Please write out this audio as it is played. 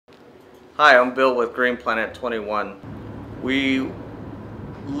Hi, I'm Bill with Green Planet 21. We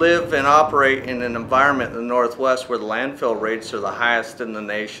live and operate in an environment in the Northwest where the landfill rates are the highest in the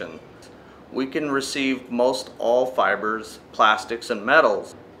nation. We can receive most all fibers, plastics, and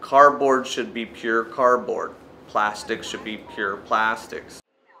metals. Cardboard should be pure cardboard. Plastics should be pure plastics.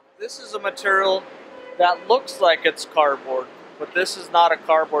 This is a material that looks like it's cardboard, but this is not a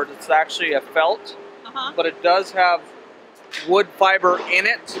cardboard. It's actually a felt, but it does have wood fiber in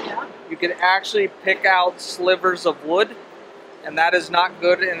it. Yeah. You can actually pick out slivers of wood, and that is not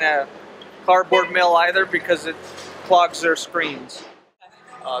good in a cardboard mill either because it clogs their screens.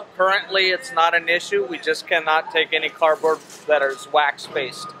 Currently, it's not an issue. We just cannot take any cardboard that is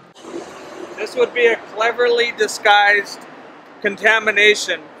wax-based. This would be a cleverly disguised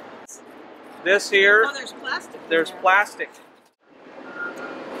contamination. This here, Oh, there's plastic. there's plastic.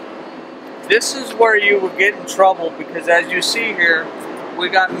 This is where you would get in trouble because, as you see here, we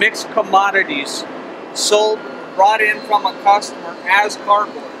got mixed commodities sold, brought in from a customer as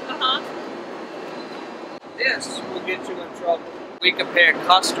cardboard. This will get you in trouble. We can pay a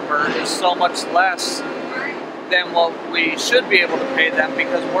customer is so much less than what we should be able to pay them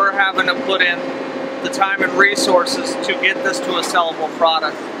because we're having to put in the time and resources to get this to a sellable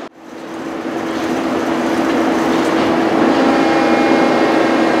product.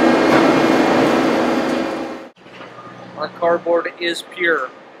 Our cardboard is pure,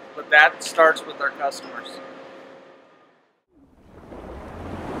 but that starts with our customers.